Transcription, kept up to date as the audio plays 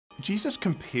Jesus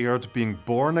compared being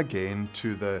born again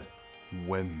to the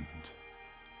wind.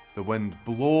 The wind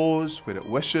blows where it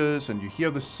wishes, and you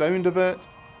hear the sound of it,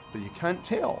 but you can't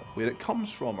tell where it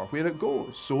comes from or where it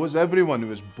goes. So is everyone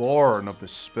who is born of the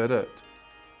Spirit,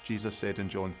 Jesus said in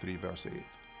John 3, verse 8.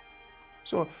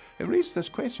 So it raises this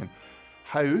question: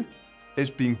 how is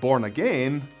being born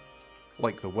again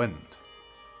like the wind?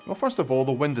 Well, first of all,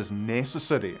 the wind is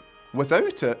necessary.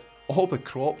 Without it, all the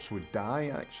crops would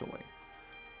die, actually.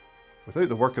 Without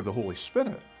the work of the Holy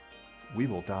Spirit, we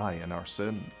will die in our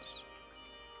sins.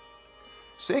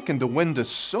 Second, the wind is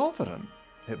sovereign.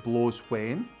 It blows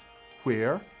when,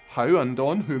 where, how, and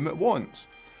on whom it wants.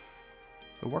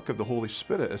 The work of the Holy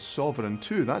Spirit is sovereign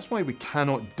too. That's why we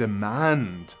cannot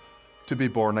demand to be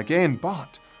born again,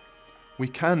 but we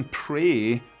can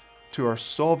pray to our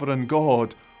sovereign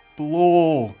God,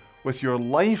 blow with your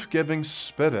life-giving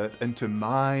Spirit into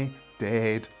my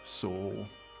dead soul.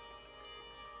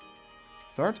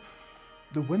 Third,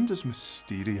 the wind is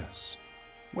mysterious.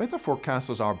 Weather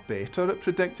forecasters are better at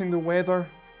predicting the weather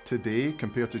today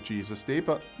compared to Jesus' day,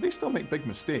 but they still make big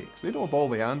mistakes. They don't have all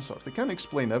the answers. They can't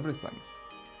explain everything.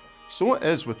 So it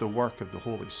is with the work of the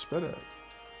Holy Spirit.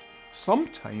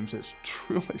 Sometimes it's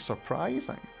truly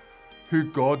surprising who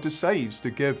God decides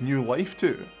to give new life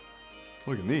to.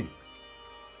 Look at me.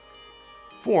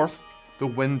 Fourth, the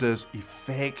wind is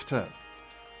effective.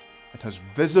 It has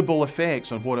visible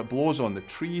effects on what it blows on. The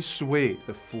trees sway,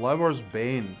 the flowers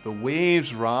bend, the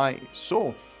waves rise.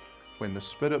 So, when the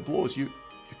Spirit blows, you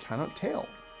cannot tell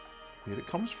where it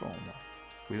comes from or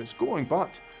where it's going,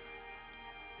 but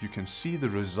you can see the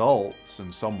results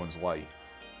in someone's life.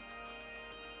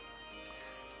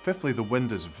 Fifthly, the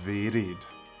wind is varied.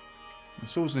 And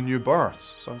so is the new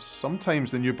birth. So sometimes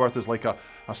the new birth is like a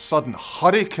sudden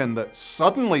hurricane that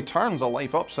suddenly turns a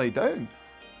life upside down.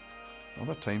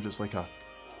 Other times it's like a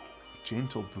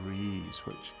gentle breeze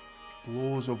which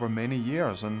blows over many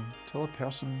years until a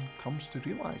person comes to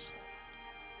realise,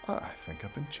 I think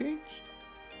I've been changed,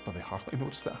 but they hardly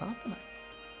noticed it happening.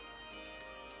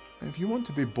 If you want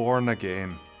to be born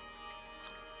again,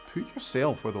 put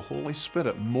yourself where the Holy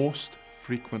Spirit most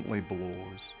frequently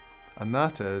blows, and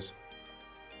that is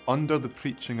under the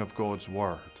preaching of God's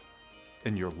Word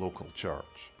in your local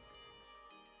church.